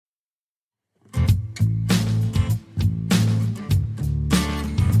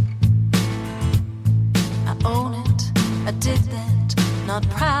Not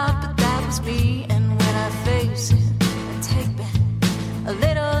proud, but that was me. And when I face it, I take back a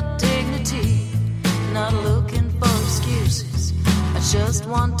little dignity. Not looking for excuses. I just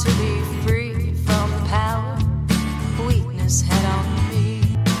want to be free from the power weakness had on me.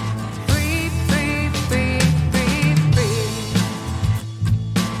 Free, free, free, free, free.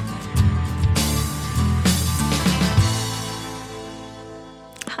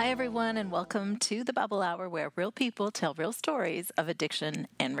 Hi, everyone, and welcome to the Bubble Hour, where real people tell real stories of addiction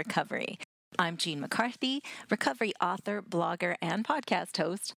and recovery. I'm Jean McCarthy, recovery author, blogger, and podcast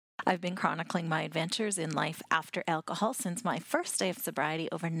host. I've been chronicling my adventures in life after alcohol since my first day of sobriety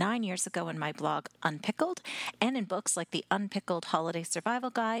over 9 years ago in my blog Unpickled, and in books like the Unpickled Holiday Survival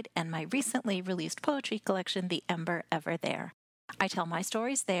Guide and my recently released poetry collection, The Ember Ever There. I tell my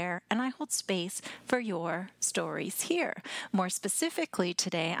stories there, and I hold space for your stories here. More specifically,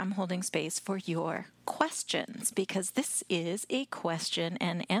 today I'm holding space for your questions, because this is a question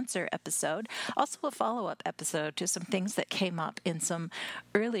and answer episode, also a follow-up episode to some things that came up in some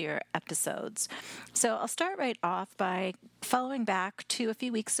earlier episodes. So I'll start right off by following back to a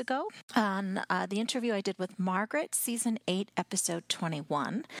few weeks ago on the interview I did with Margaret, Season 8, Episode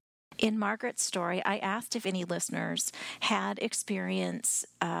 21. In Margaret's story, I asked if any listeners had experience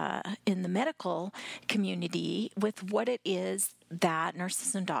in the medical community with what it is that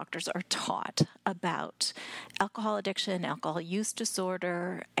nurses and doctors are taught about alcohol addiction, alcohol use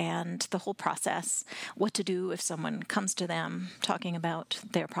disorder, and the whole process, what to do if someone comes to them talking about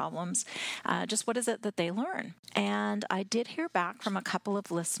their problems, just what is it that they learn. And I did hear back from a couple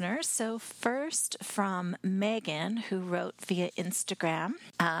of listeners. So first from Megan, who wrote via Instagram,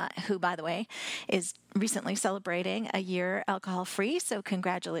 who, by the way, is recently celebrating a year alcohol-free. So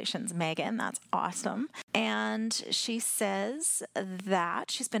congratulations, Megan. That's awesome. And she says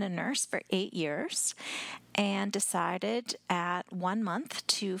that she's been a nurse for 8 years and decided at 1 month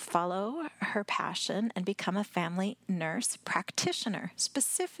to follow her passion and become a family nurse practitioner,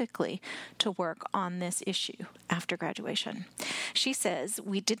 specifically to work on this issue after graduation. She says,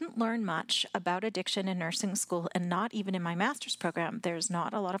 "We didn't learn much about addiction in nursing school, and not even in my master's program. There's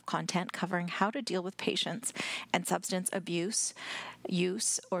not a lot of content covering how to deal with patients and substance abuse,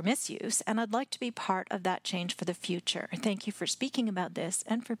 use, or misuse, and I'd like to be part of that change for the future. Thank you for speaking about this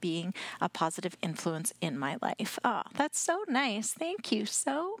and for being a positive influence in my life." Oh, that's so nice. Thank you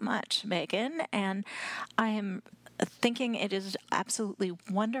so much, Megan. And I am thinking it is absolutely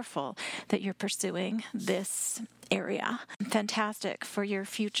wonderful that you're pursuing this area. Fantastic for your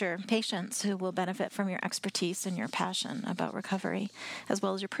future patients who will benefit from your expertise and your passion about recovery, as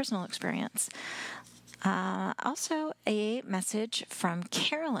well as your personal experience. Also, a message from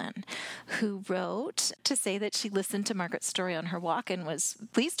Carolyn, who wrote to say that she listened to Margaret's story on her walk and was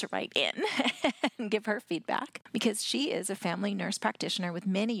pleased to write in and give her feedback, because she is a family nurse practitioner with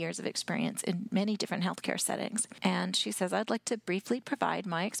many years of experience in many different healthcare settings. And she says, "I'd like to briefly provide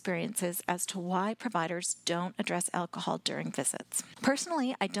my experiences as to why providers don't address alcohol during visits.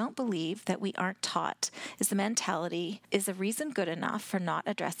 Personally, I don't believe that we aren't taught is the mentality is a reason good enough for not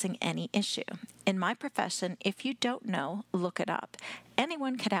addressing any issue. In my profession, if you don't know, look it up.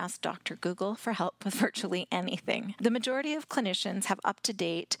 Anyone could ask Dr. Google for help with virtually anything. The majority of clinicians have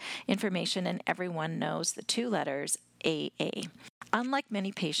up-to-date information, and everyone knows the 2 letters AA. Unlike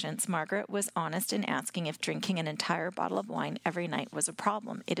many patients, Margaret was honest in asking if drinking an entire bottle of wine every night was a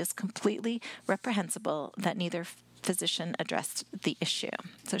problem. It is completely reprehensible that neither physician addressed the issue."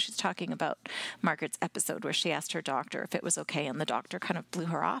 So she's talking about Margaret's episode where she asked her doctor if it was okay, and the doctor kind of blew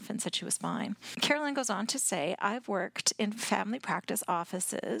her off and said she was fine. Carolyn goes on to say, "I've worked in family practice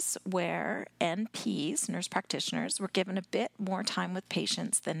offices where NPs, nurse practitioners, were given a bit more time with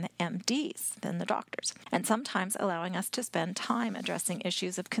patients than the MDs, than the doctors, and sometimes allowing us to spend time addressing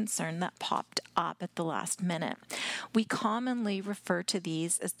issues of concern that popped up at the last minute. We commonly refer to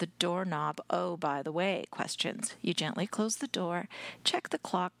these as the doorknob, oh, by the way, questions. You gently close the door, check the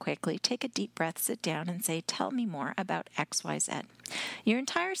clock quickly, take a deep breath, sit down, and say, 'Tell me more about XYZ.' Your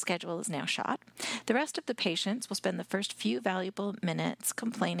entire schedule is now shot. The rest of the patients will spend the first few valuable minutes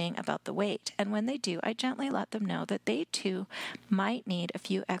complaining about the wait, and when they do, I gently let them know that they too might need a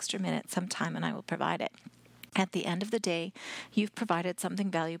few extra minutes sometime, and I will provide it. At the end of the day, you've provided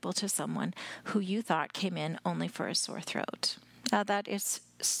something valuable to someone who you thought came in only for a sore throat." That is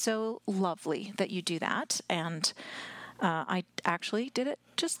so lovely that you do that, and I actually did it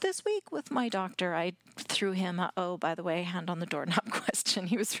just this week with my doctor. I threw him by the way, hand on the doorknob question.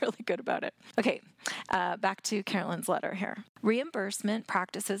 He was really good about it. Okay, back to Carolyn's letter here. Reimbursement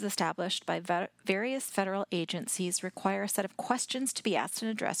practices established by various federal agencies require a set of questions to be asked and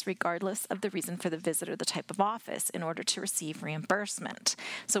addressed regardless of the reason for the visit or the type of office in order to receive reimbursement.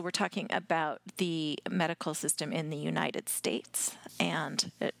 So we're talking about the medical system in the United States,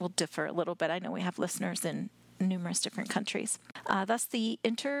 and it will differ a little bit. I know we have listeners in numerous different countries. Thus, the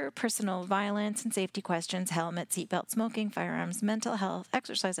interpersonal violence and safety questions, helmet, seatbelt, smoking, firearms, mental health,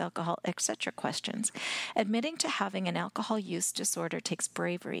 exercise, alcohol, etc. questions. Admitting to having an alcohol use disorder takes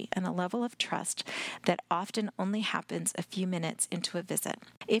bravery and a level of trust that often only happens a few minutes into a visit.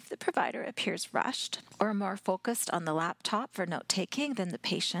 If the provider appears rushed or more focused on the laptop for note-taking than the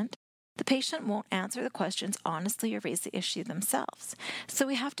patient won't answer the questions honestly or raise the issue themselves. So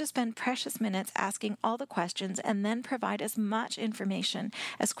we have to spend precious minutes asking all the questions and then provide as much information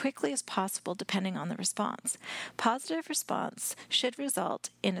as quickly as possible depending on the response. Positive response should result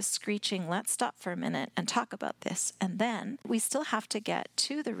in a screeching, let's stop for a minute and talk about this, and then we still have to get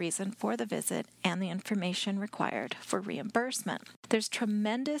to the reason for the visit and the information required for reimbursement. There's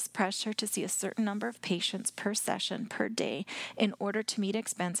tremendous pressure to see a certain number of patients per session per day in order to meet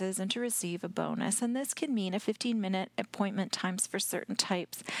expenses and to receive a bonus, and this can mean a 15-minute appointment times for certain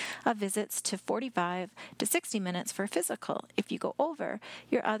types of visits to 45 to 60 minutes for a physical. If you go over,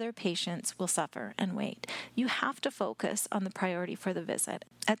 your other patients will suffer and wait. You have to focus on the priority for the visit.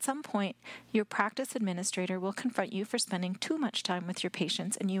 At some point, your practice administrator will confront you for spending too much time with your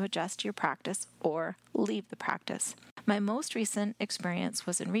patients, and you adjust your practice or leave the practice. My most recent experience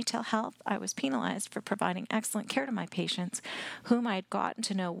was in retail health. I was penalized for providing excellent care to my patients, whom I had gotten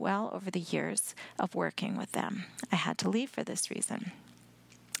to know well over the years of working with them. I had to leave for this reason.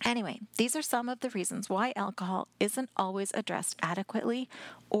 Anyway, these are some of the reasons why alcohol isn't always addressed adequately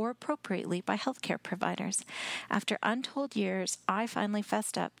or appropriately by healthcare providers. After untold years, I finally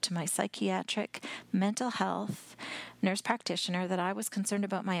fessed up to my psychiatric, mental health nurse practitioner that I was concerned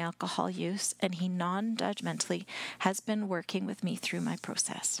about my alcohol use, and he non-judgmentally has been working with me through my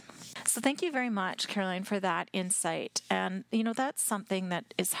process. So thank you very much, Caroline, for that insight. And, that's something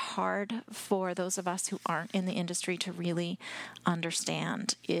that is hard for those of us who aren't in the industry to really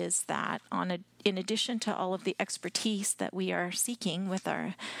understand, is that in addition to all of the expertise that we are seeking with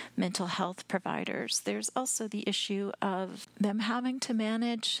our mental health providers, there's also the issue of them having to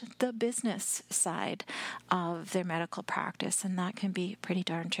manage the business side of their medical practice, and that can be pretty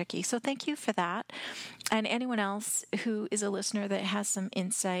darn tricky. So thank you for that. And anyone else who is a listener that has some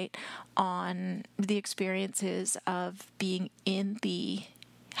insight on the experiences of being in the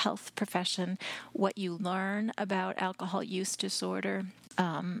health profession, what you learn about alcohol use disorder,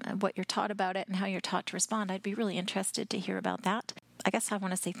 what you're taught about it and how you're taught to respond, I'd be really interested to hear about that. I guess I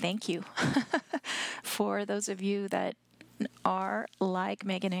want to say thank you for those of you that are like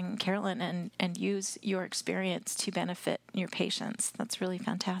Megan and Carolyn and use your experience to benefit your patients. That's really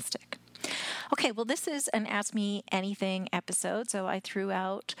fantastic. Okay, well, this is an Ask Me Anything episode, so I threw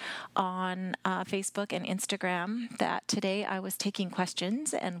out on Facebook and Instagram that today I was taking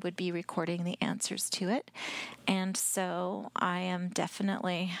questions and would be recording the answers to it, and so I am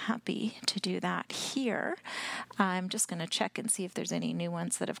definitely happy to do that here. I'm just going to check and see if there's any new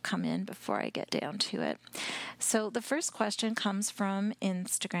ones that have come in before I get down to it. So the first question comes from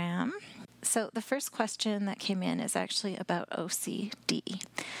Instagram. So the first question that came in is actually about OCD.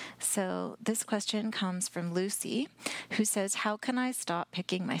 So this question comes from Lucy, who says, how can I stop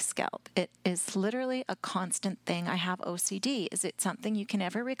picking my scalp? It is literally a constant thing. I have OCD. Is it something you can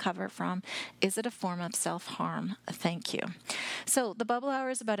ever recover from? Is it a form of self-harm? Thank you. So the Bubble Hour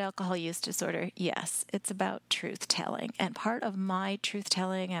is about alcohol use disorder. Yes, it's about truth-telling. And part of my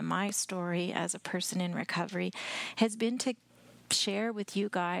truth-telling and my story as a person in recovery has been to share with you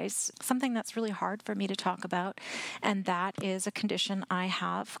guys something that's really hard for me to talk about, and that is a condition I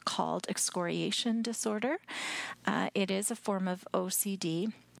have called excoriation disorder. It is a form of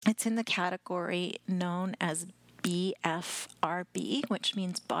OCD. It's in the category known as BFRB, which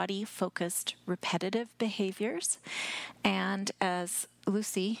means body-focused repetitive behaviors. And as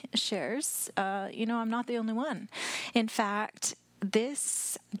Lucy shares, I'm not the only one. In fact,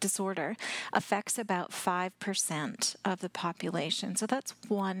 this disorder affects about 5% of the population. So that's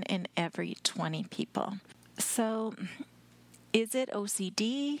 1 in every 20 people. So is it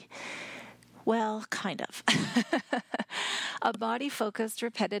OCD? Well, kind of. A body-focused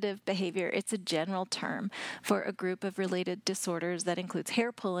repetitive behavior, it's a general term for a group of related disorders that includes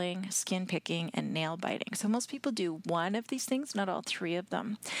hair pulling, skin picking, and nail biting. So most people do one of these things, not all three of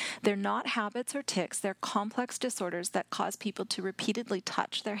them. They're not habits or tics. They're complex disorders that cause people to repeatedly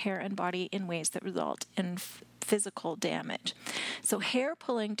touch their hair and body in ways that result in physical damage. So hair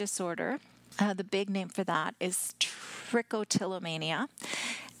pulling disorder, the big name for that is trichotillomania,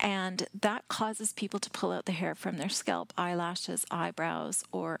 and that causes people to pull out the hair from their scalp, eyelashes, eyebrows,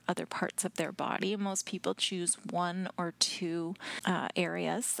 or other parts of their body. Most people choose one or two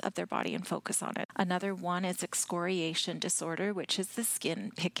areas of their body and focus on it. Another one is excoriation disorder, which is the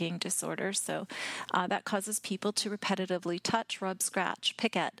skin picking disorder. So that causes people to repetitively touch, rub, scratch,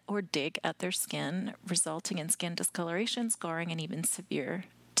 pick at, or dig at their skin, resulting in skin discoloration, scarring, and even severe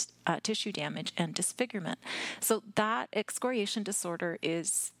tissue damage and disfigurement. So that excoriation disorder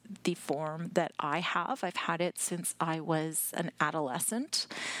is the form that I have. I've had it since I was an adolescent.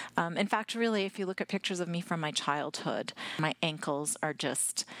 In fact, really, if you look at pictures of me from my childhood, my ankles are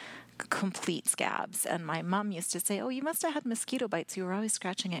just complete scabs. And my mom used to say, "Oh, you must have had mosquito bites. You were always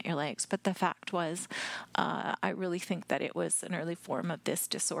scratching at your legs." But the fact was, I really think that it was an early form of this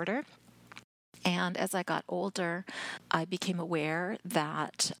disorder. And as I got older, I became aware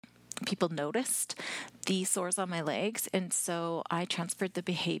that people noticed the sores on my legs, and so I transferred the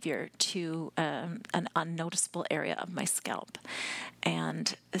behavior to an unnoticeable area of my scalp.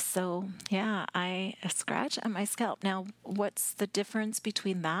 And so, yeah, I scratch at my scalp. Now, what's the difference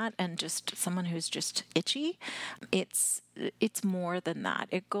between that and just someone who's just itchy? It's more than that.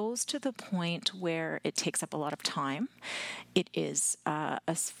 It goes to the point where it takes up a lot of time. It is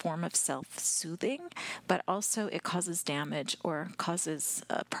a form of self-soothing, but also it causes damage or causes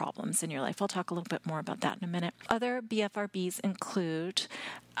problems in your life. I'll talk a little bit more about that in a minute. Other BFRBs include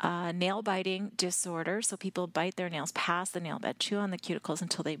nail biting disorder. So people bite their nails past the nail bed, chew on the cuticles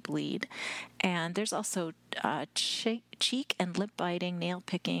until they bleed. And there's also cheek and lip biting, nail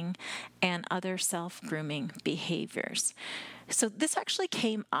picking, and other self-grooming behaviors. So this actually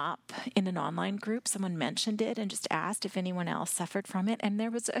came up in an online group. Someone mentioned it and just asked if anyone else suffered from it. And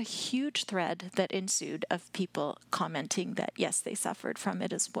there was a huge thread that ensued of people commenting that, yes, they suffered from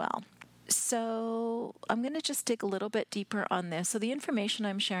it as well. So I'm going to just dig a little bit deeper on this. So the information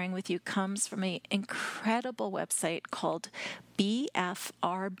I'm sharing with you comes from an incredible website called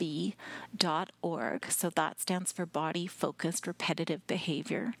BFRB.org. So that stands for Body Focused Repetitive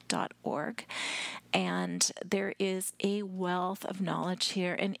Behavior.org. And there is a wealth of knowledge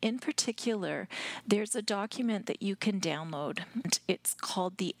here. And in particular, there's a document that you can download. It's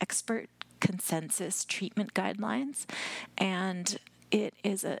called the Expert Consensus Treatment Guidelines. And it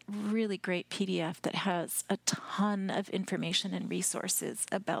is a really great PDF that has a ton of information and resources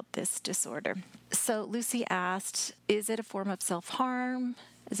about this disorder. So Lucy asked, is it a form of self-harm?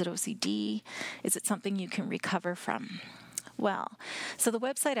 Is it OCD? Is it something you can recover from? Well, so the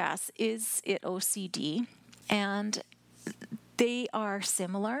website asks, is it OCD? And they are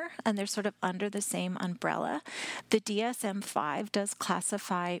similar, and they're sort of under the same umbrella. The DSM-5 does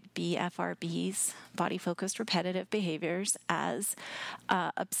classify BFRBs, body-focused repetitive behaviors, as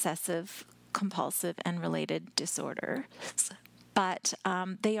obsessive, compulsive, and related disorders. But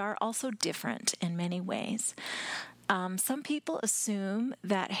they are also different in many ways. Some people assume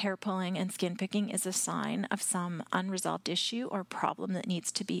that hair pulling and skin picking is a sign of some unresolved issue or problem that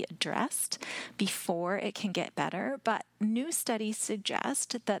needs to be addressed before it can get better, but new studies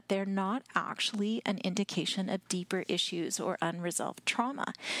suggest that they're not actually an indication of deeper issues or unresolved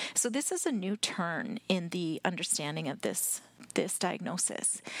trauma. So this is a new turn in the understanding of this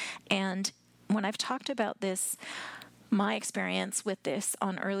diagnosis. And when I've talked about this, my experience with this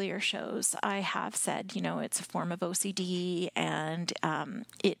on earlier shows, I have said, it's a form of OCD, and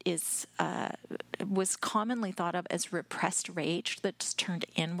it was commonly thought of as repressed rage that's turned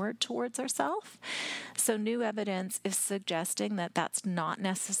inward towards ourselves. So new evidence is suggesting that that's not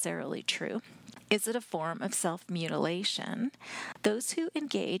necessarily true. Is it a form of self-mutilation? Those who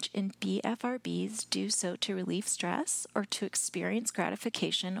engage in BFRBs do so to relieve stress or to experience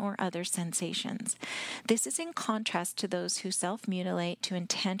gratification or other sensations. This is in contrast to those who self-mutilate to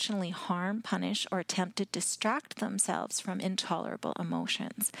intentionally harm, punish, or attempt to distract themselves from intolerable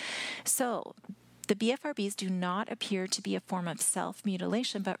emotions. So, the BFRBs do not appear to be a form of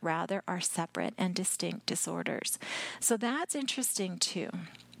self-mutilation, but rather are separate and distinct disorders. So that's interesting too,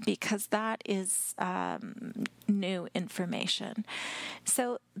 because that is new information.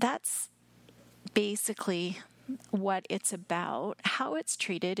 So that's basically what it's about. How it's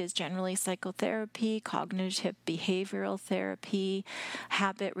treated is generally psychotherapy, cognitive behavioral therapy,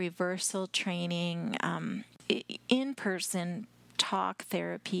 habit reversal training, in-person talk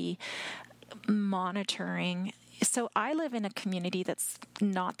therapy, monitoring. So I live in a community that's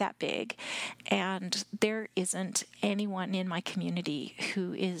not that big, and there isn't anyone in my community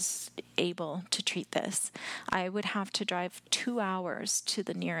who is able to treat this. I would have to drive 2 hours to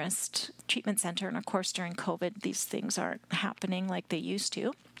the nearest treatment center, and of course during COVID these things aren't happening like they used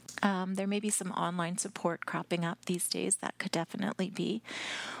to. There may be some online support cropping up these days. That could definitely be.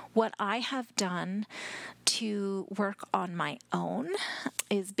 What I have done to work on my own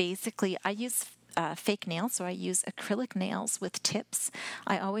is basically I use fake nails, so I use acrylic nails with tips.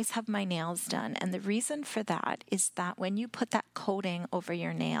 I always have my nails done, and the reason for that is that when you put that coating over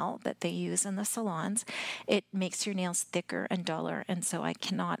your nail that they use in the salons, it makes your nails thicker and duller, and so I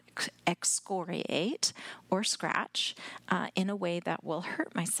cannot excoriate or scratch in a way that will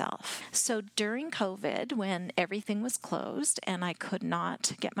hurt myself. So during COVID, when everything was closed and I could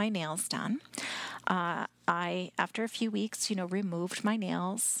not get my nails done, I, after a few weeks, removed my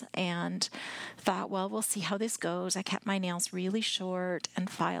nails and thought, well, we'll see how this goes. I kept my nails really short and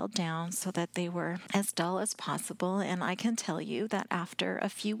filed down so that they were as dull as possible. And I can tell you that after a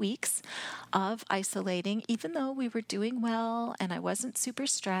few weeks of isolating, even though we were doing well and I wasn't super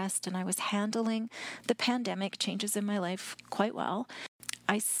stressed and I was handling the pandemic changes in my life quite well,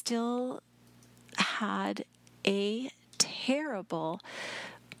 I still had a terrible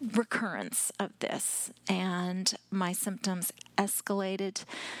recurrence of this, and my symptoms escalated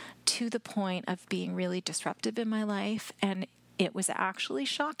to the point of being really disruptive in my life, and it was actually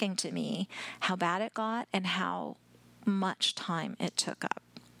shocking to me how bad it got and how much time it took up.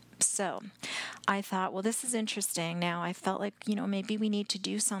 So I thought, well, this is interesting. Now I felt like, maybe we need to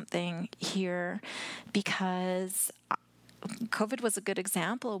do something here, because COVID was a good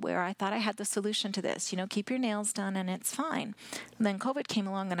example where I thought I had the solution to this. Keep your nails done and it's fine. And then COVID came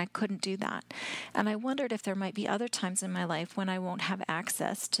along and I couldn't do that. And I wondered if there might be other times in my life when I won't have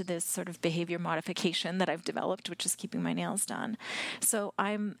access to this sort of behavior modification that I've developed, which is keeping my nails done. So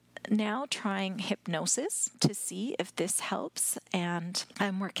I'm now trying hypnosis to see if this helps, and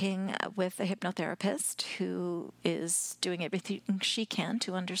I'm working with a hypnotherapist who is doing everything she can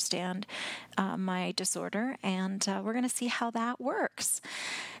to understand my disorder, and we're going to see how that works.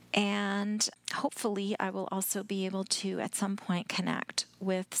 And hopefully I will also be able to at some point connect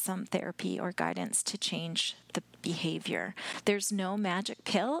with some therapy or guidance to change the behavior. There's no magic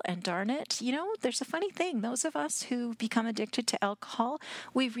pill, and darn it, there's a funny thing. Those of us who become addicted to alcohol,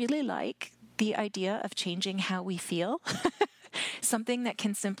 we really like the idea of changing how we feel. Something that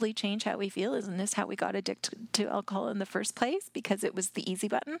can simply change how we feel. Isn't this how we got addicted to alcohol in the first place? Because it was the easy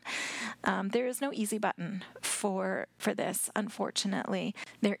button. There is no easy button for this, unfortunately.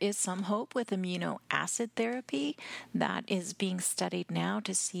 There is some hope with amino acid therapy that is being studied now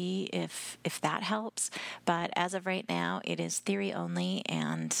to see if that helps. But as of right now, it is theory only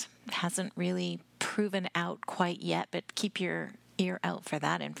and hasn't really proven out quite yet. But keep your ear out for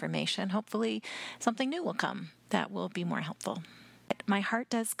that information. Hopefully something new will come that will be more helpful. My heart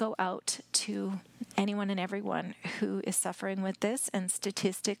does go out to anyone and everyone who is suffering with this, and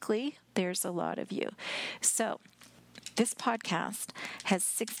statistically, there's a lot of you. So this podcast has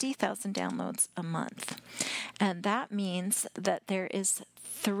 60,000 downloads a month, and that means that there is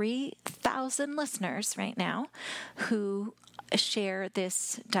 3,000 listeners right now who share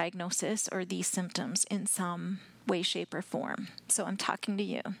this diagnosis or these symptoms in some way, shape, or form. So I'm talking to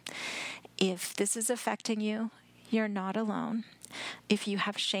you. If this is affecting you, you're not alone. If you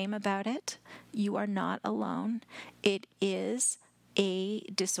have shame about it, you are not alone. It is a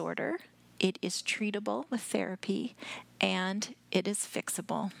disorder. It is treatable with therapy, and it is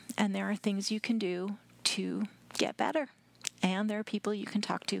fixable. And there are things you can do to get better. And there are people you can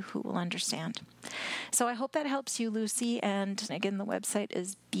talk to who will understand. So I hope that helps you, Lucy. And again, the website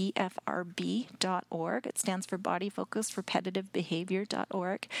is bfrb.org. It stands for Body Focused Repetitive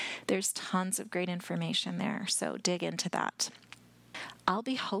Behavior.org. There's tons of great information there, so dig into that. I'll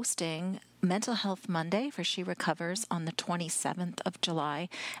be hosting Mental Health Monday for She Recovers on the 27th of July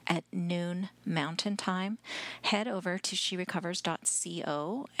at noon Mountain Time. Head over to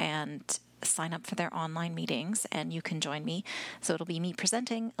sherecovers.co and sign up for their online meetings, and you can join me. So it'll be me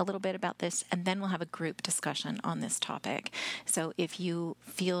presenting a little bit about this, and then we'll have a group discussion on this topic. So if you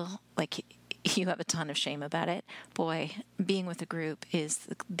feel like you have a ton of shame about it, boy, being with a group is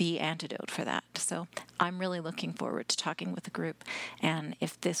the antidote for that. So I'm really looking forward to talking with the group, and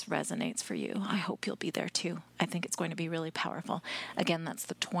if this resonates for you, I hope you'll be there too. I think it's going to be really powerful. Again, that's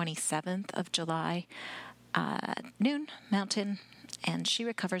the 27th of July. Noon Mountain, and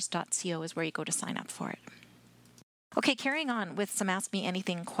sherecovers.co is where you go to sign up for it. Okay, carrying on with some Ask Me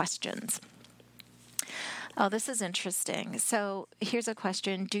Anything questions. Oh, this is interesting. So here's a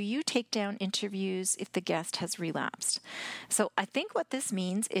question. Do you take down interviews if the guest has relapsed? So I think what this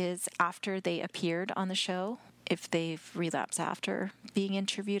means is after they appeared on the show, if they've relapsed after being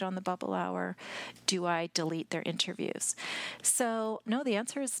interviewed on the Bubble Hour, do I delete their interviews? So no, the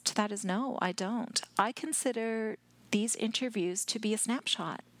answer to that is no, I don't. I consider these interviews to be a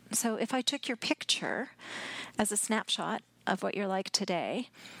snapshot. So if I took your picture as a snapshot of what you're like today,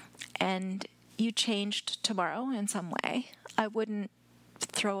 and you changed tomorrow in some way, I wouldn't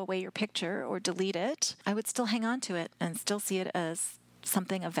throw away your picture or delete it. I would still hang on to it and still see it as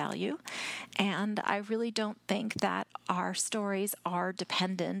something of value. And I really don't think that our stories are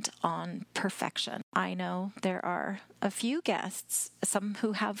dependent on perfection. I know there are a few guests, some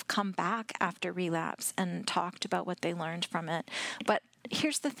who have come back after relapse and talked about what they learned from it. But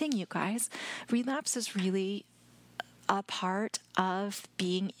here's the thing, you guys, relapse is really a part of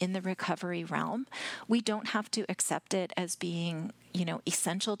being in the recovery realm. We don't have to accept it as being,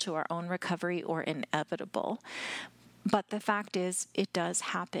 essential to our own recovery or inevitable. But the fact is, it does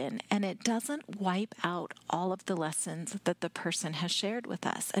happen, and it doesn't wipe out all of the lessons that the person has shared with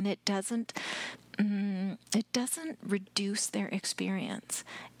us, and it doesn't reduce their experience.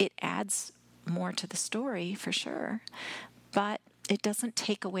 It adds more to the story for sure, but it doesn't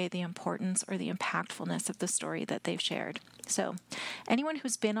take away the importance or the impactfulness of the story that they've shared. So anyone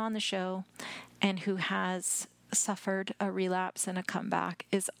who's been on the show and who has suffered a relapse and a comeback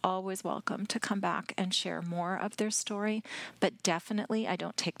is always welcome to come back and share more of their story, but definitely I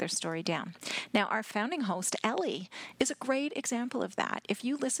don't take their story down. Now, our founding host, Ellie, is a great example of that. If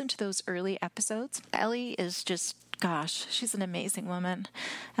you listen to those early episodes, Ellie is just, gosh, she's an amazing woman.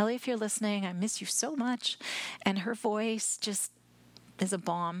 Ellie, if you're listening, I miss you so much. And her voice just is a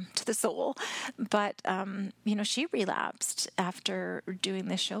balm to the soul. But, she relapsed after doing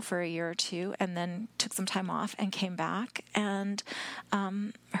this show for a year or two and then took some time off and came back. And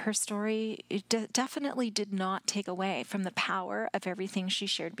her story definitely did not take away from the power of everything she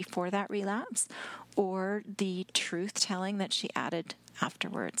shared before that relapse or the truth telling that she added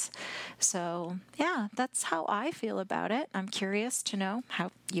afterwards. So, yeah, that's how I feel about it. I'm curious to know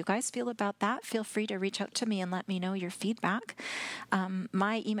how you guys feel about that. Feel free to reach out to me and let me know your feedback.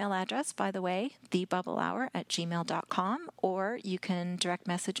 My email address, by the way, thebubblehour@gmail.com, or you can direct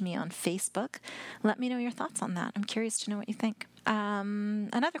message me on Facebook. Let me know your thoughts on that. I'm curious to know what you think.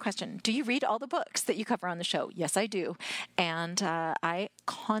 Another question. Do you read all the books that you cover on the show? Yes, I do. And I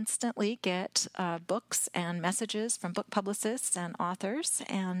constantly get books and messages from book publicists and authors,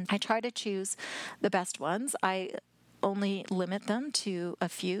 and I try to choose the best ones. I only limit them to a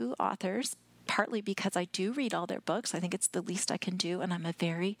few authors, partly because I do read all their books. I think it's the least I can do, and I'm a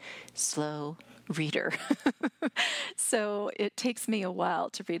very slow reader. So it takes me a while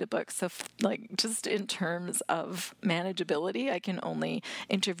to read a book. So just in terms of manageability, I can only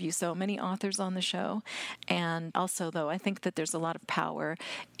interview so many authors on the show. And also, though, I think that there's a lot of power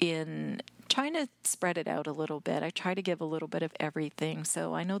in trying to spread it out a little bit. I try to give a little bit of everything.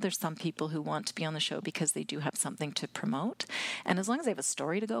 So I know there's some people who want to be on the show because they do have something to promote. And as long as they have a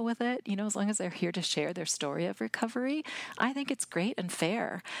story to go with it, as long as they're here to share their story of recovery, I think it's great and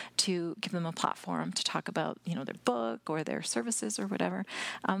fair to give them a platform to talk about, their book or their services or whatever.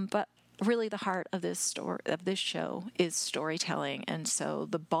 But really the heart of this show is storytelling, and so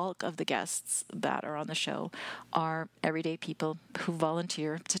the bulk of the guests that are on the show are everyday people who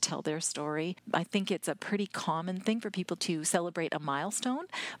volunteer to tell their story. I think it's a pretty common thing for people to celebrate a milestone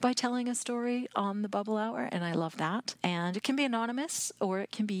by telling a story on the Bubble Hour, and I love that. And it can be anonymous or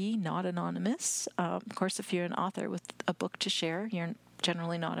it can be not anonymous. Of course, if you're an author with a book to share, you're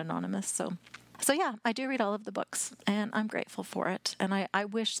generally not anonymous. So yeah, I do read all of the books, and I'm grateful for it. And I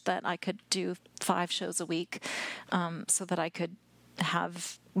wish that I could do 5 shows a week so that I could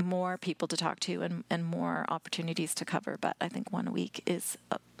have more people to talk to and more opportunities to cover. But I think 1 a week is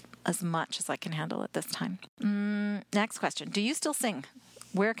as much as I can handle at this time. Next question. Do you still sing?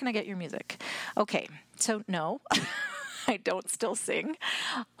 Where can I get your music? Okay, so no, I don't still sing.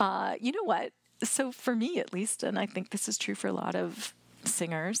 You know what? So for me, at least, and I think this is true for a lot of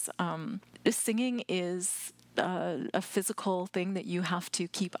singers, singing is a physical thing that you have to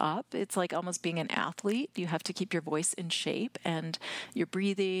keep up. It's like almost being an athlete. You have to keep your voice in shape and your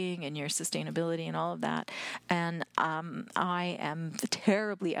breathing and your sustainability and all of that. And I am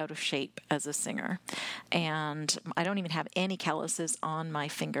terribly out of shape as a singer. And I don't even have any calluses on my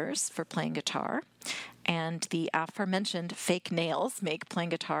fingers for playing guitar. And the aforementioned fake nails make playing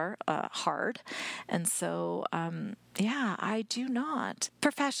guitar hard. And so, I do not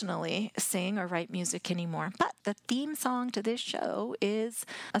professionally sing or write music anymore. But the theme song to this show is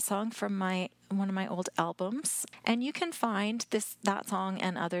a song from one of my old albums. And you can find that song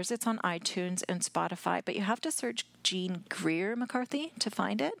and others. It's on iTunes and Spotify, but you have to search Jean Greer McCarthy to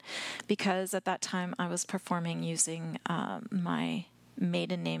find it, because at that time I was performing using my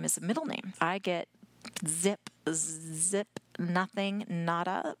maiden name as a middle name. I get zip, nothing,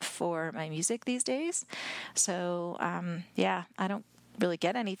 nada for my music these days. So, I don't really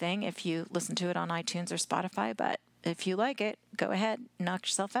get anything if you listen to it on iTunes or Spotify, but if you like it, go ahead, knock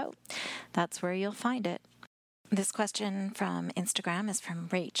yourself out. That's where you'll find it. This question from Instagram is from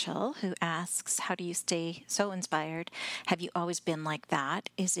Rachel, who asks, how do you stay so inspired? Have you always been like that?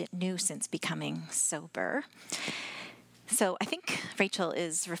 Is it new since becoming sober? So I think Rachel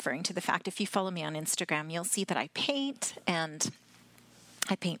is referring to the fact, if you follow me on Instagram, you'll see that I paint, and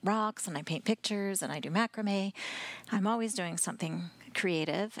I paint rocks, and I paint pictures, and I do macrame. I'm always doing something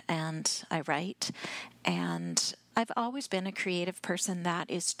creative, and I write, and I've always been a creative person.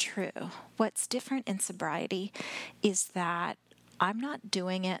 That is true. What's different in sobriety is that I'm not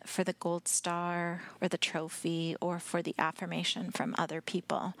doing it for the gold star or the trophy or for the affirmation from other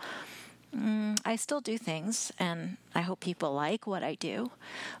people. I still do things, and I hope people like what I do,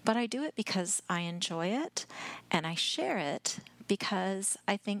 but I do it because I enjoy it, and I share it because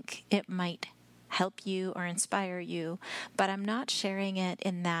I think it might help you or inspire you, but I'm not sharing it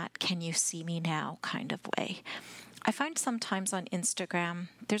in that "can you see me now" kind of way. I find sometimes on Instagram,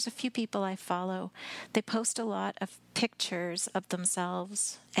 there's a few people I follow, they post a lot of pictures of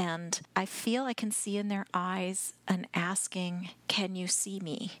themselves, and I feel I can see in their eyes an asking, can you see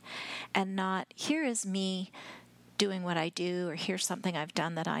me? And not, here is me doing what I do, or here's something I've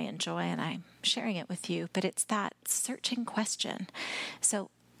done that I enjoy and I'm sharing it with you, but it's that searching question.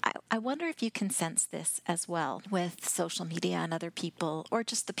 So I wonder if you can sense this as well with social media and other people, or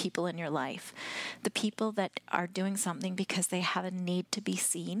just the people in your life. The people that are doing something because they have a need to be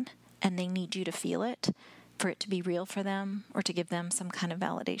seen and they need you to feel it for it to be real for them or to give them some kind of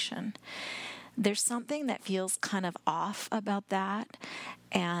validation. There's something that feels kind of off about that.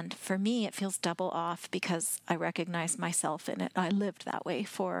 And for me, it feels double off because I recognize myself in it. I lived that way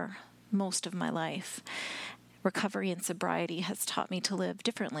for most of my life. Recovery and sobriety has taught me to live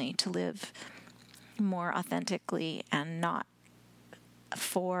differently, to live more authentically, and not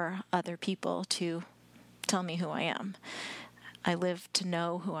for other people to tell me who I am. I live to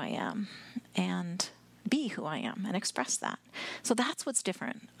know who I am and be who I am and express that. So that's what's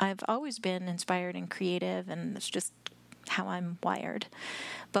different. I've always been inspired and creative, and it's just how I'm wired.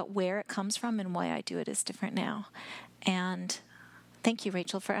 But where it comes from and why I do it is different now. And thank you,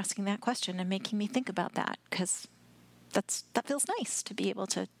 Rachel, for asking that question and making me think about that, because that feels nice to be able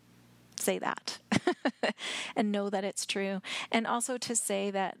to say that and know that it's true. And also to say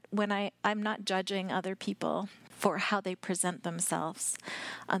that when I'm not judging other people for how they present themselves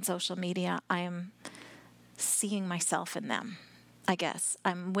on social media, I am seeing myself in them, I guess.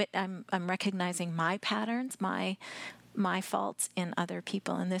 I'm recognizing my patterns, my faults in other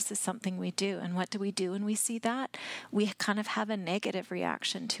people, and this is something we do. And what do we do when we see that? We kind of have a negative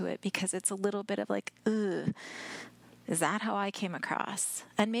reaction to it because it's a little bit of like, ugh, is that how I came across?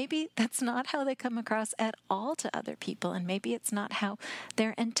 And maybe that's not how they come across at all to other people, and maybe it's not how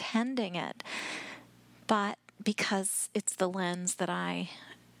they're intending it. But because it's the lens that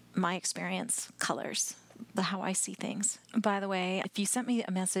my experience colors how I see things. By the way, if you sent me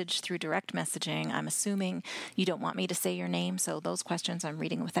a message through direct messaging, I'm assuming you don't want me to say your name, so those questions I'm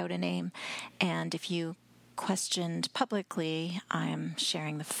reading without a name. And if you questioned publicly, I'm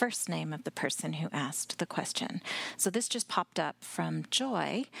sharing the first name of the person who asked the question. So this just popped up from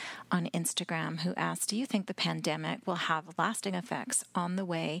Joy on Instagram, who asked, do you think the pandemic will have lasting effects on the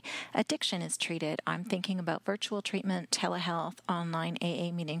way addiction is treated? I'm thinking about virtual treatment, telehealth, online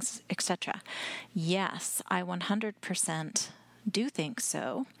AA meetings, etc. Yes, I 100% do think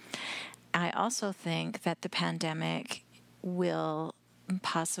so. I also think that the pandemic will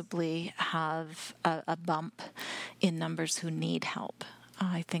possibly have a bump in numbers who need help.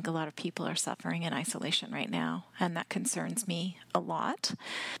 I think a lot of people are suffering in isolation right now, and that concerns me a lot.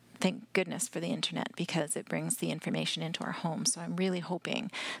 thank goodness for the internet because it brings the information into our homes. So I'm really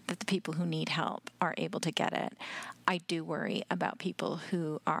hoping that the people who need help are able to get it. I do worry about people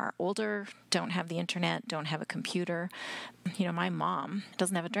who are older, don't have the internet, don't have a computer. My mom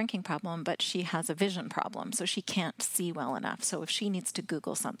doesn't have a drinking problem, but she has a vision problem, so she can't see well enough. So if she needs to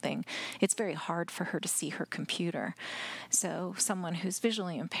Google something, it's very hard for her to see her computer. So someone who's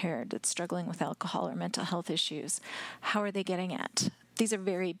visually impaired, that's struggling with alcohol or mental health issues, how are they getting it? These are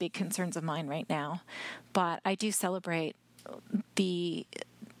very big concerns of mine right now, but I do celebrate the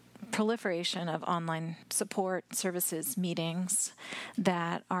proliferation of online support services meetings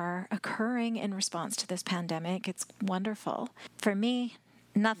that are occurring in response to this pandemic. It's wonderful. For me,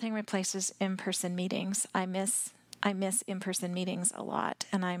 nothing replaces in-person meetings. I miss in-person meetings a lot,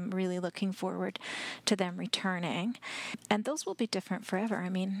 and I'm really looking forward to them returning. And those will be different forever.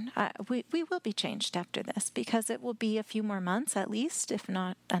 We will be changed after this because it will be a few more months at least, if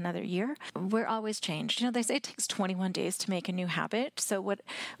not another year. We're always changed. They say it takes 21 days to make a new habit. So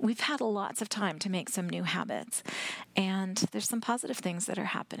we've had lots of time to make some new habits. And there's some positive things that are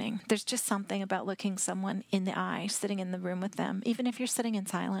happening. There's just something about looking someone in the eye, sitting in the room with them, even if you're sitting in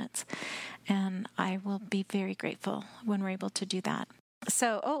silence. And I will be very grateful when we're able to do that.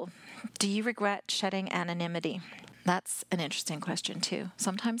 So, do you regret shedding anonymity? That's an interesting question too.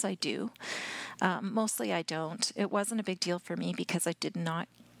 Sometimes I do. Mostly I don't. It wasn't a big deal for me because I did not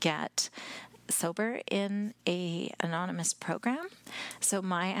get sober in an anonymous program. So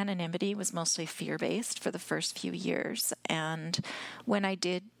my anonymity was mostly fear-based for the first few years. And when I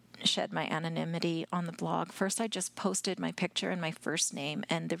did shed my anonymity on the blog, first I just posted my picture and my first name,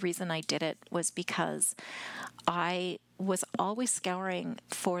 and the reason I did it was because I was always scouring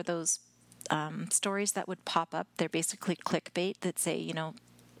for those stories that would pop up. They're basically clickbait that say,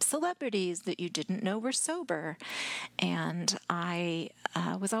 celebrities that you didn't know were sober. And I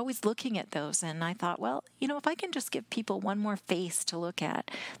was always looking at those, and I thought, well, if I can just give people one more face to look at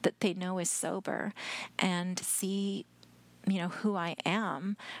that they know is sober and see who I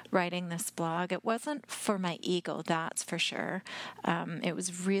am writing this blog. It wasn't for my ego, that's for sure. It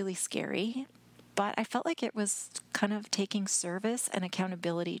was really scary, but I felt like it was kind of taking service and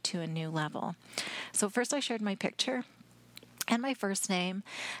accountability to a new level. So first I shared my picture and my first name,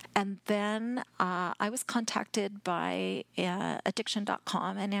 and then I was contacted by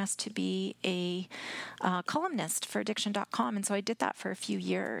Addiction.com and asked to be a columnist for Addiction.com, and so I did that for a few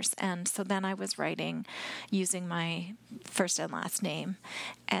years, and so then I was writing using my first and last name,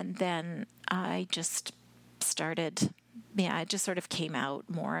 and then I just started... it just sort of came out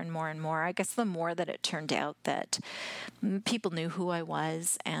more and more and more. I guess the more that it turned out that people knew who I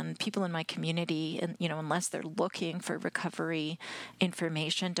was, and people in my community, and unless they're looking for recovery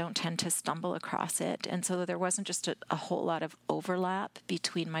information, don't tend to stumble across it. And so there wasn't just a whole lot of overlap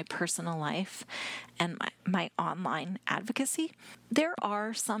between my personal life and my online advocacy. There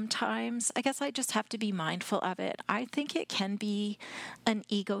are sometimes, I guess I just have to be mindful of it. I think it can be an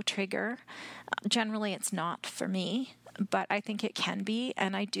ego trigger. Generally, it's not for me, but I think it can be,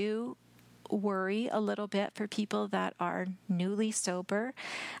 and I do worry a little bit for people that are newly sober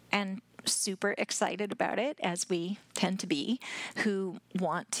and super excited about it, as we tend to be, who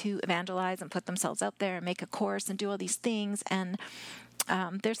want to evangelize and put themselves out there and make a course and do all these things, and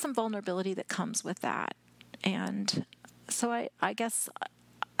there's some vulnerability that comes with that. And so I guess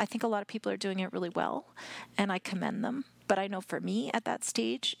I think a lot of people are doing it really well, and I commend them. But I know for me at that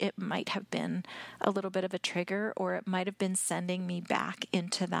stage, it might have been a little bit of a trigger, or it might have been sending me back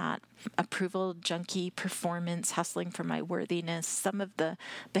into that approval junkie performance, hustling for my worthiness, some of the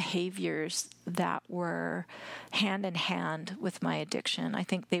behaviors that were hand in hand with my addiction. I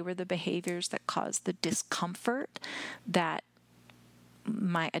think they were the behaviors that caused the discomfort that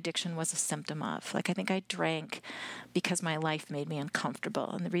my addiction was a symptom of. I think I drank because my life made me uncomfortable.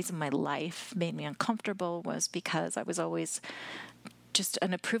 And the reason my life made me uncomfortable was because I was always just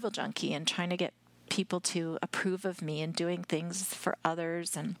an approval junkie and trying to get people to approve of me and doing things for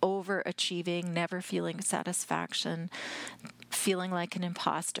others and overachieving, never feeling satisfaction, feeling like an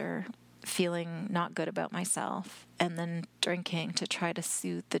imposter, feeling not good about myself, and then drinking to try to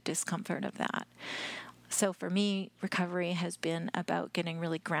soothe the discomfort of that. So for me, recovery has been about getting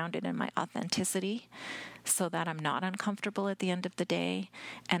really grounded in my authenticity so that I'm not uncomfortable at the end of the day,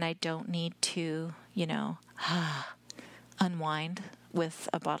 and I don't need to, unwind with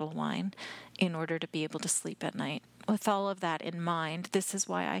a bottle of wine in order to be able to sleep at night. With all of that in mind, this is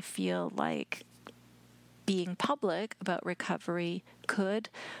why I feel like being public about recovery could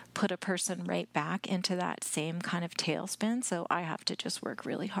put a person right back into that same kind of tailspin. So I have to just work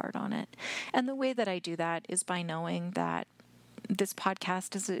really hard on it. And the way that I do that is by knowing that this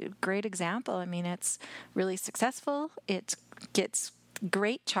podcast is a great example. I mean, it's really successful. It gets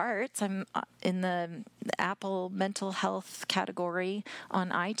great charts. I'm in the Apple mental health category on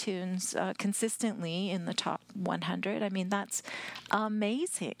iTunes consistently in the top 100. I mean, that's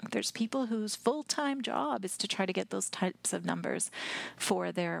amazing. There's people whose full-time job is to try to get those types of numbers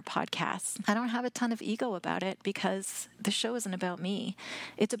for their podcasts. I don't have a ton of ego about it because the show isn't about me.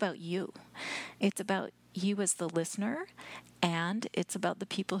 It's about you. It's about you as the listener, and it's about the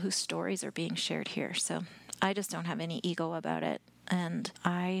people whose stories are being shared here. So I just don't have any ego about it. And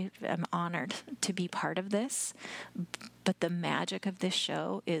I am honored to be part of this. But the magic of this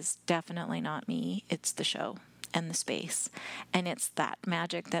show is definitely not me. It's the show and the space. And it's that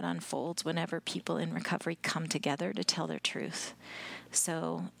magic that unfolds whenever people in recovery come together to tell their truth.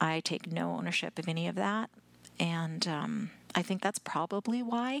 So I take no ownership of any of that. And I think that's probably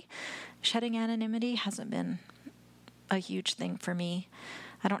why shedding anonymity hasn't been a huge thing for me.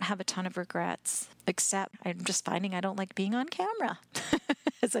 I don't have a ton of regrets, except I'm just finding I don't like being on camera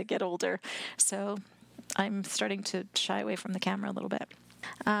as I get older. So I'm starting to shy away from the camera a little bit.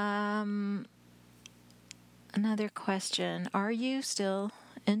 Another question. Are you still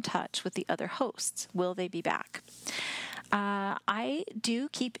in touch with the other hosts? Will they be back? I do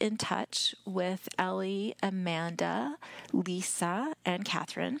keep in touch with Ellie, Amanda, Lisa, and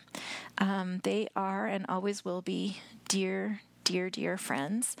Catherine. They are and always will be dear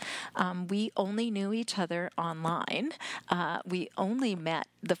friends. We only knew each other online. We only met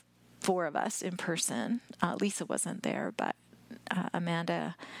the four of us in person. Lisa wasn't there, but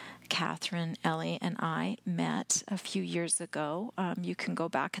Amanda, Catherine, Ellie, and I met a few years ago. You can go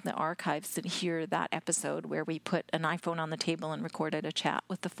back in the archives and hear that episode where we put an iPhone on the table and recorded a chat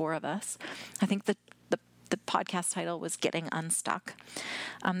with the four of us. I think the podcast title was Getting Unstuck.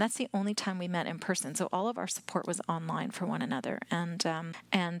 That's the only time we met in person. So all of our support was online for one another. And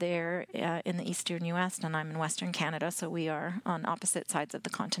they're in the eastern U.S. and I'm in Western Canada. So we are on opposite sides of the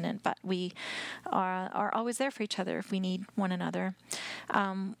continent. But we are always there for each other if we need one another.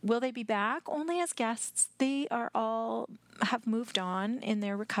 Will they be back? Only as guests. They are all have moved on in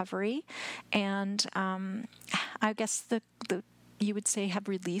their recovery. And I guess the you would say have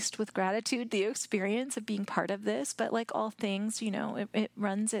released with gratitude the experience of being part of this. But like all things, it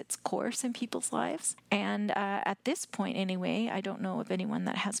runs its course in people's lives. And at this point anyway, I don't know of anyone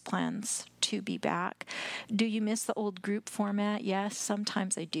that has plans to be back. Do you miss the old group format? Yes,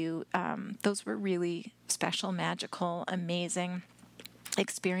 sometimes I do. Those were really special, magical, amazing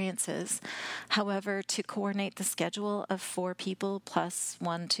experiences. However, to coordinate the schedule of 4 people plus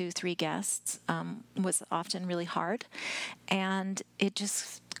 1, 2, 3 guests was often really hard, and it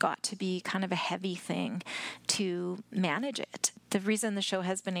just got to be kind of a heavy thing to manage it. The reason the show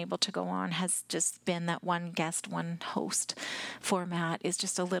has been able to go on has just been that one guest, one host format is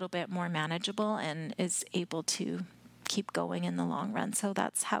just a little bit more manageable and is able to keep going in the long run. So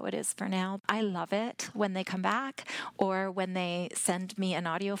that's how it is for now. I love it when they come back or when they send me an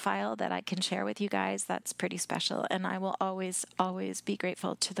audio file that I can share with you guys. That's pretty special. And I will always, always be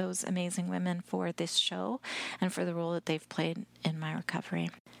grateful to those amazing women for this show and for the role that they've played in my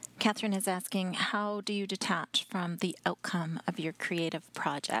recovery. Catherine is asking, how do you detach from the outcome of your creative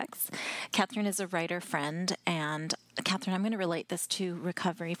projects? Catherine is a writer friend, and Catherine, I'm going to relate this to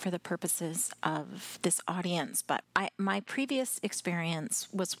recovery for the purposes of this audience, but my previous experience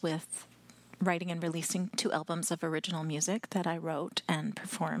was with writing and releasing 2 albums of original music that I wrote and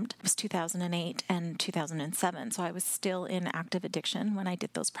performed. It was 2008 and 2007, so I was still in active addiction when I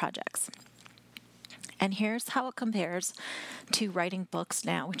did those projects. And here's how it compares to writing books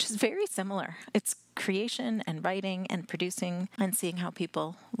now, which is very similar. It's creation and writing and producing and seeing how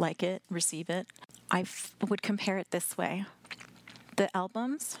people like it, receive it. I would compare it this way. The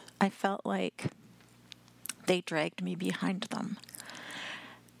albums, I felt like they dragged me behind them.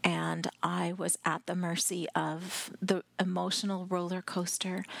 And I was at the mercy of the emotional roller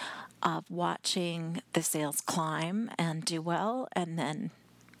coaster of watching the sales climb and do well and then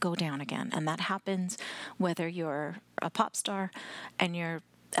go down again. And that happens whether you're a pop star and your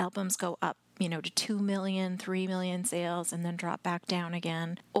albums go up, to 2 million, 3 million sales and then drop back down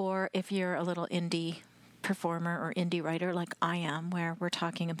again. Or if you're a little indie performer or indie writer like I am, where we're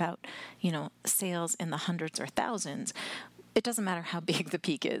talking about, sales in the hundreds or thousands. It doesn't matter how big the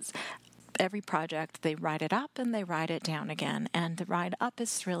peak is. Every project, they ride it up and they ride it down again. And the ride up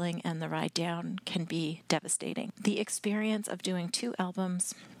is thrilling and the ride down can be devastating. The experience of doing 2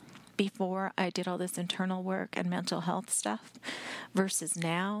 albums before I did all this internal work and mental health stuff versus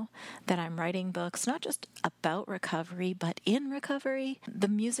now that I'm writing books, not just about recovery, but in recovery, the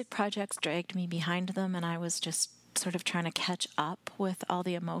music projects dragged me behind them and I was just sort of trying to catch up with all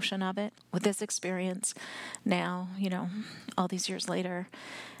the emotion of it. With this experience now, all these years later,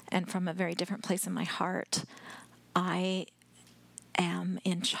 and from a very different place in my heart, I am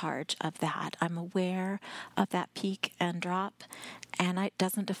in charge of that. I'm aware of that peak and drop, and it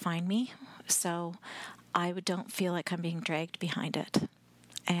doesn't define me. So I don't feel like I'm being dragged behind it.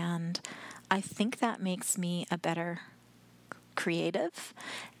 And I think that makes me a better creative,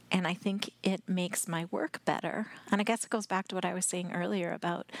 and I think it makes my work better. And I guess it goes back to what I was saying earlier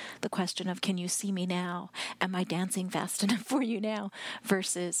about the question of, can you see me now? Am I dancing fast enough for you now?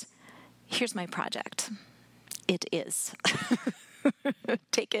 Versus, here's my project. It is.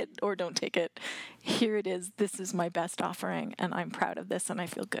 Take it or don't take it. Here it is. This is my best offering, and I'm proud of this, and I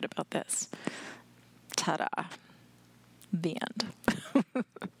feel good about this. Ta-da. The end.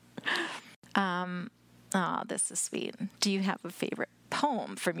 This is sweet. Do you have a favorite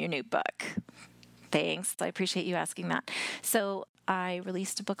poem from your new book? Thanks. I appreciate you asking that. So I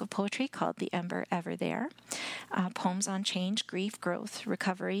released a book of poetry called The Ember Ever There, poems on change, grief, growth,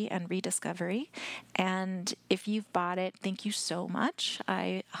 recovery, and rediscovery. And if you've bought it, thank you so much.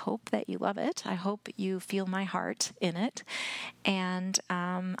 I hope that you love it. I hope you feel my heart in it. And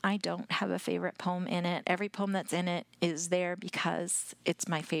I don't have a favorite poem in it. Every poem that's in it is there because it's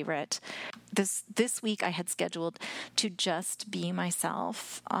my favorite. This week I had scheduled to just be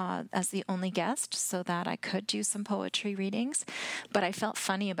myself as the only guest so that I could do some poetry readings. But I felt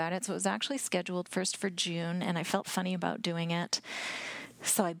funny about it, so it was actually scheduled first for June, and I felt funny about doing it.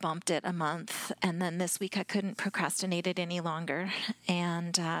 So I bumped it a month, and then this week I couldn't procrastinate it any longer.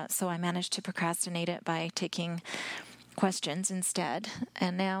 And so I managed to procrastinate it by taking questions instead.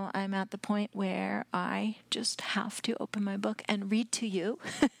 And now I'm at the point where I just have to open my book and read to you.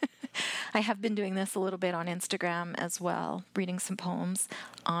 I have been doing this a little bit on Instagram as well, reading some poems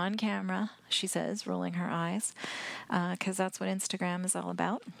on camera, she says, rolling her eyes, because that's what Instagram is all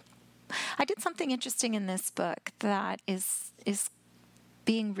about. I did something interesting in this book that is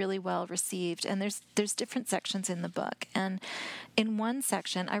being really well received, and there's different sections in the book. And in one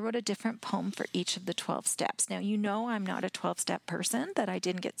section, I wrote a different poem for each of the 12 steps. Now, I'm not a 12-step person, that I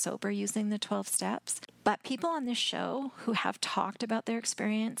didn't get sober using the 12 steps. But people on this show who have talked about their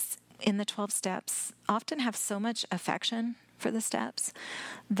experience in the 12 steps often have so much affection for the steps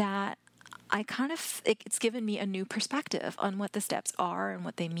that it's given me a new perspective on what the steps are and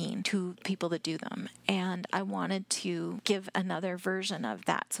what they mean to people that do them. And I wanted to give another version of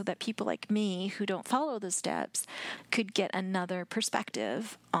that so that people like me who don't follow the steps could get another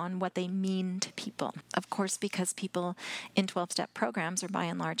perspective on what they mean to people. Of course, because people in 12-step programs are by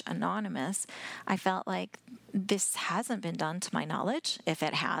and large anonymous, I felt like this hasn't been done to my knowledge. If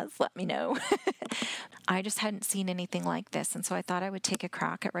it has, let me know. I just hadn't seen anything like this, and so I thought I would take a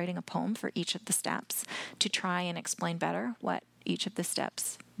crack at writing a poem for each of the steps to try and explain better what each of the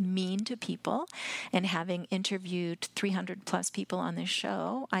steps mean to people. And having interviewed 300 plus people on this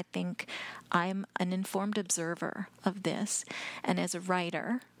show, I think I'm an informed observer of this. And as a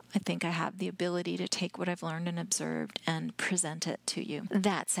writer, I think I have the ability to take what I've learned and observed and present it to you.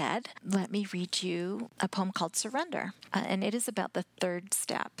 That said, let me read you a poem called Surrender. And it is about the third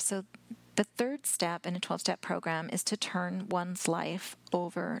step. So the third step in a 12-step program is to turn one's life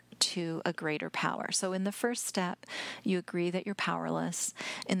over to a greater power. So in the first step, you agree that you're powerless.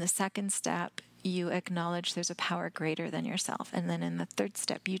 In the second step, you acknowledge there's a power greater than yourself. And then in the third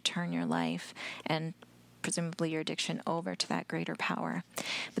step, you turn your life and presumably your addiction over to that greater power.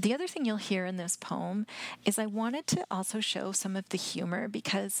 But the other thing you'll hear in this poem is I wanted to also show some of the humor,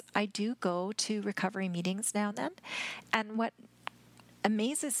 because I do go to recovery meetings now and then. And what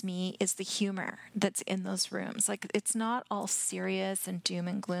amazes me is the humor that's in those rooms. Like, it's not all serious and doom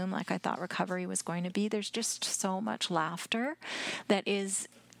and gloom like I thought recovery was going to be. There's just so much laughter that is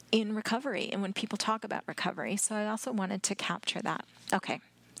in recovery and when people talk about recovery. So I also wanted to capture that. Okay,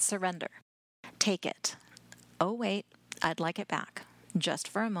 surrender. Take it. Oh, wait, I'd like it back. Just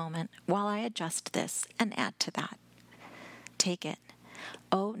for a moment while I adjust this and add to that. Take it.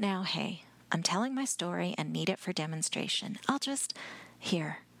 Oh, now, hey, I'm telling my story and need it for demonstration. I'll just...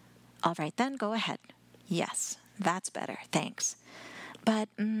 Here. All right, then go ahead. Yes, that's better. Thanks. But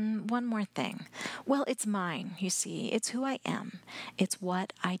one more thing. Well, it's mine, you see. It's who I am. It's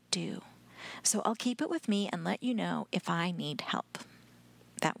what I do. So I'll keep it with me and let you know if I need help.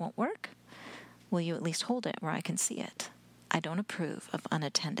 That won't work? Will you at least hold it where I can see it? I don't approve of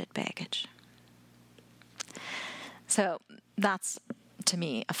unattended baggage. So that's, to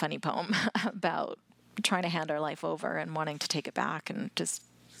me, a funny poem about trying to hand our life over and wanting to take it back and just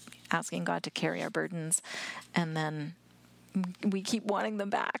asking God to carry our burdens and then we keep wanting them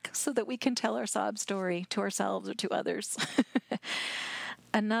back so that we can tell our sob story to ourselves or to others.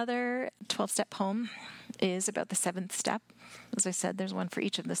 Another 12-step poem is about the 7th step. As I said, there's one for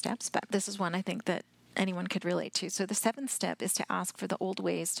each of the steps, but this is one I think that anyone could relate to. So the 7th step is to ask for the old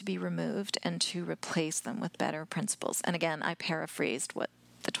ways to be removed and to replace them with better principles. And again, I paraphrased what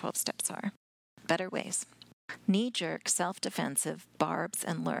the 12 steps are. Better ways. Knee-jerk, self-defensive barbs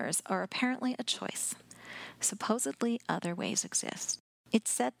and lures are apparently a choice. Supposedly, other ways exist.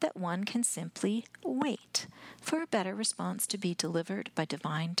 It's said that one can simply wait for a better response to be delivered by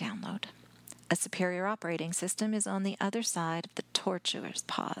divine download. A superior operating system is on the other side of the torturous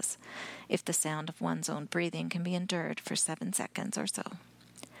pause, if the sound of one's own breathing can be endured for 7 seconds or so.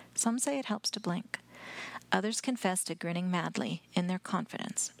 Some say it helps to blink. Others confess to grinning madly in their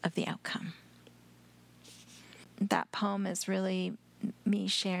confidence of the outcome. That poem is really me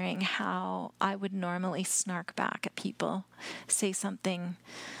sharing how I would normally snark back at people, say something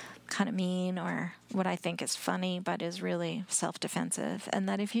kind of mean or what I think is funny but is really self-defensive, and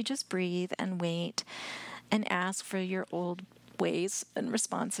that if you just breathe and wait and ask for your old ways and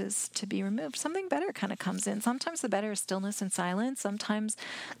responses to be removed, something better kind of comes in. Sometimes the better is stillness and silence. Sometimes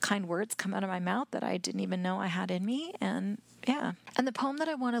kind words come out of my mouth that I didn't even know I had in me. And the poem that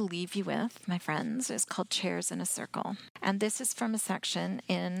I want to leave you with, my friends, is called Chairs in a Circle. And this is from a section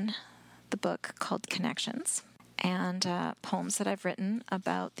in the book called Connections, and poems that I've written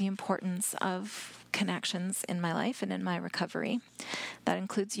about the importance of connections in my life and in my recovery. That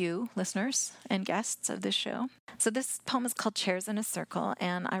includes you, listeners, and guests of this show. So this poem is called Chairs in a Circle,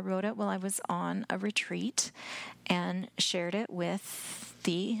 and I wrote it while I was on a retreat and shared it with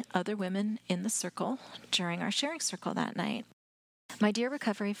the other women in the circle during our sharing circle that night. My dear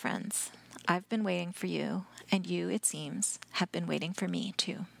recovery friends, I've been waiting for you, and you, it seems, have been waiting for me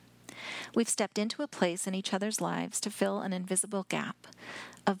too. We've stepped into a place in each other's lives to fill an invisible gap,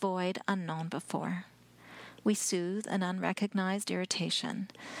 a void unknown before. We soothe an unrecognized irritation,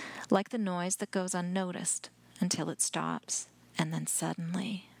 like the noise that goes unnoticed until it stops, and then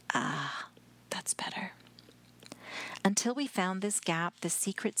suddenly, that's better. Until we found this gap, this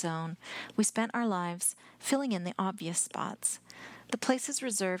secret zone, we spent our lives filling in the obvious spots, the places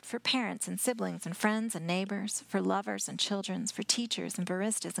reserved for parents and siblings and friends and neighbors, for lovers and children, for teachers and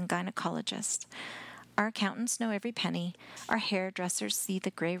baristas and gynecologists. Our accountants know every penny. Our hairdressers see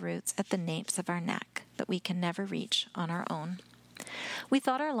the gray roots at the napes of our neck that we can never reach on our own. We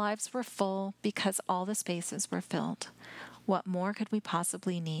thought our lives were full because all the spaces were filled. What more could we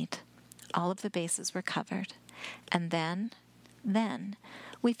possibly need? All of the bases were covered. And then,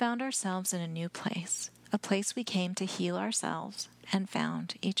 we found ourselves in a new place, a place we came to heal ourselves and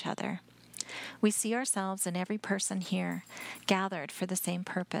found each other. We see ourselves in every person here, gathered for the same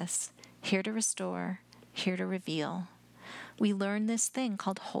purpose, here to restore, here to reveal. We learn this thing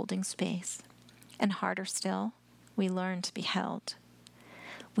called holding space. And harder still, we learn to be held.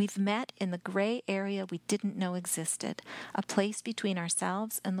 We've met in the gray area we didn't know existed, a place between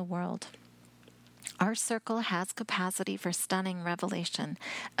ourselves and the world. Our circle has capacity for stunning revelation,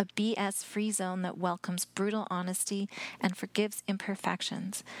 a BS-free zone that welcomes brutal honesty and forgives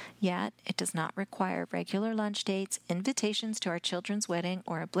imperfections. Yet, it does not require regular lunch dates, invitations to our children's wedding,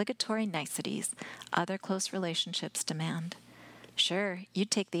 or obligatory niceties other close relationships demand. Sure,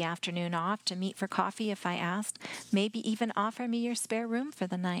 you'd take the afternoon off to meet for coffee if I asked, maybe even offer me your spare room for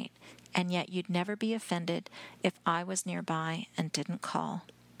the night, and yet you'd never be offended if I was nearby and didn't call.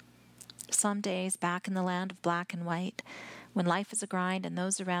 Some days, back in the land of black and white, when life is a grind and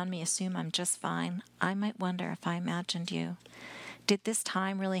those around me assume I'm just fine, I might wonder if I imagined you. Did this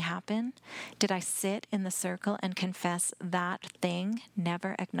time really happen? Did I sit in the circle and confess that thing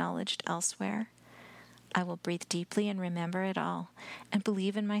never acknowledged elsewhere? I will breathe deeply and remember it all, and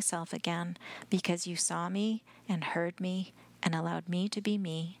believe in myself again, because you saw me and heard me and allowed me to be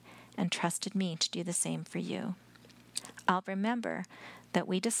me and trusted me to do the same for you. I'll remember that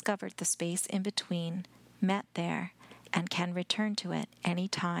we discovered the space in between, met there, and can return to it any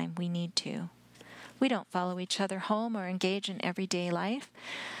time we need to. We don't follow each other home or engage in everyday life.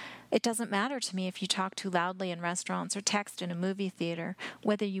 It doesn't matter to me if you talk too loudly in restaurants or text in a movie theater,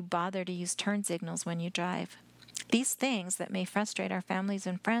 whether you bother to use turn signals when you drive. These things that may frustrate our families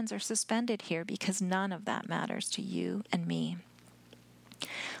and friends are suspended here because none of that matters to you and me.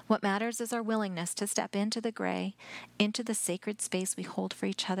 What matters is our willingness to step into the gray, into the sacred space we hold for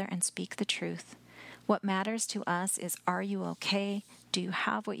each other and speak the truth. What matters to us is, are you okay? Do you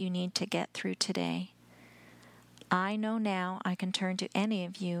have what you need to get through today? I know now I can turn to any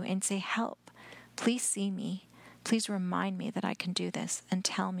of you and say, help. Please see me. Please remind me that I can do this and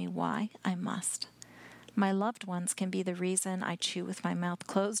tell me why I must. My loved ones can be the reason I chew with my mouth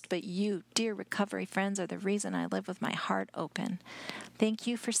closed, but you, dear recovery friends, are the reason I live with my heart open. Thank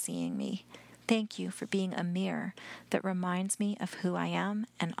you for seeing me. Thank you for being a mirror that reminds me of who I am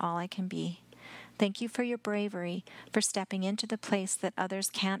and all I can be. Thank you for your bravery, for stepping into the place that others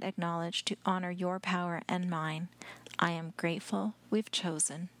can't acknowledge to honor your power and mine. I am grateful we've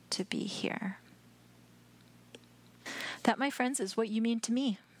chosen to be here. That, my friends, is what you mean to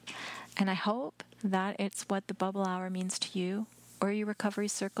me. And I hope that it's what the Bubble Hour means to you, or your recovery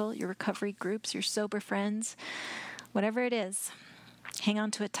circle, your recovery groups, your sober friends, whatever it is. Hang on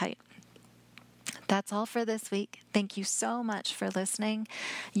to it tight. That's all for this week. Thank you so much for listening.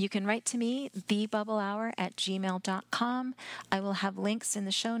 You can write to me, thebubblehour@gmail.com. I will have links in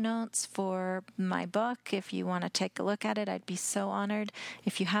the show notes for my book. If you want to take a look at it, I'd be so honored.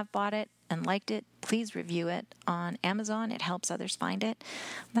 If you have bought it and liked it, please review it on Amazon. It helps others find it.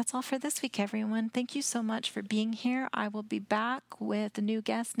 That's all for this week, everyone. Thank you so much for being here. I will be back with a new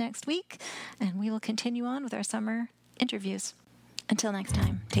guest next week, and we will continue on with our summer interviews. Until next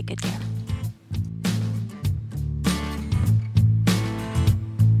time, take good care.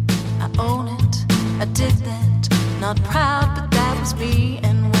 I own it, I did that, not proud, but that was me.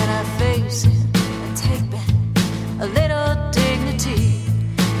 And when I face it, I take back a little dignity,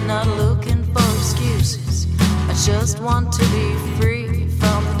 not looking for excuses. I just want to be free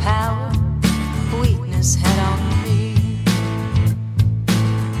from the power weakness had on me.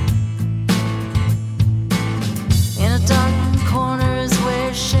 In a dark corner is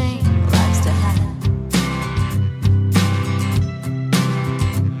where shame likes to hide.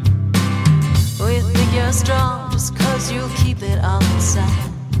 You're strong just 'cause you keep it all inside.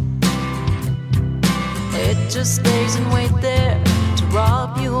 It just stays and wait there to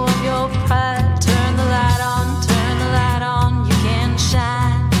rob you of your pride. Turn the light on, you can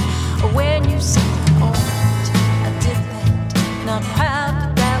shine. When you say, oh, I did that, not proud,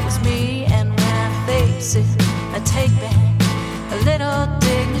 but that was me. And when I face it, I take back a little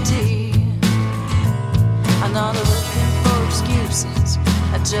dignity. I'm not looking for excuses,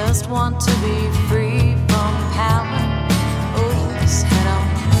 I just want to be free from power. Oh, this head on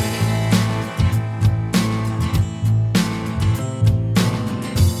me.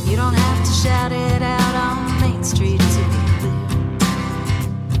 You don't have to shout it out on Main Street to be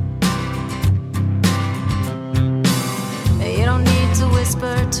clear. You don't need to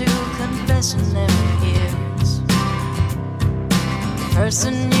whisper to confessionary ears. The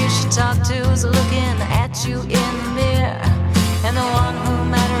person you should talk to is looking at you in the mirror. And the one who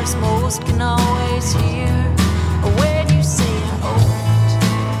matters most can always hear when you say, oh,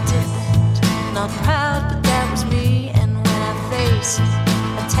 I did that, not proud, but that was me. And when I face it,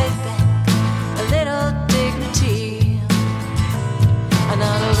 I take back a little dignity. I'm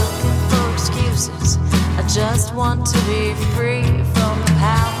not looking for excuses, I just want to be free from the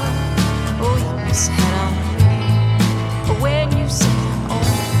power weakness had on me. When you say, oh,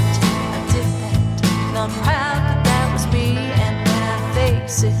 I did that, not proud, but that was me.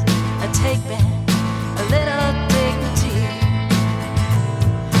 Face it, I take back a little dignity.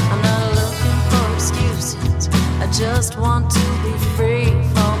 I'm not looking for excuses, I just want to be free.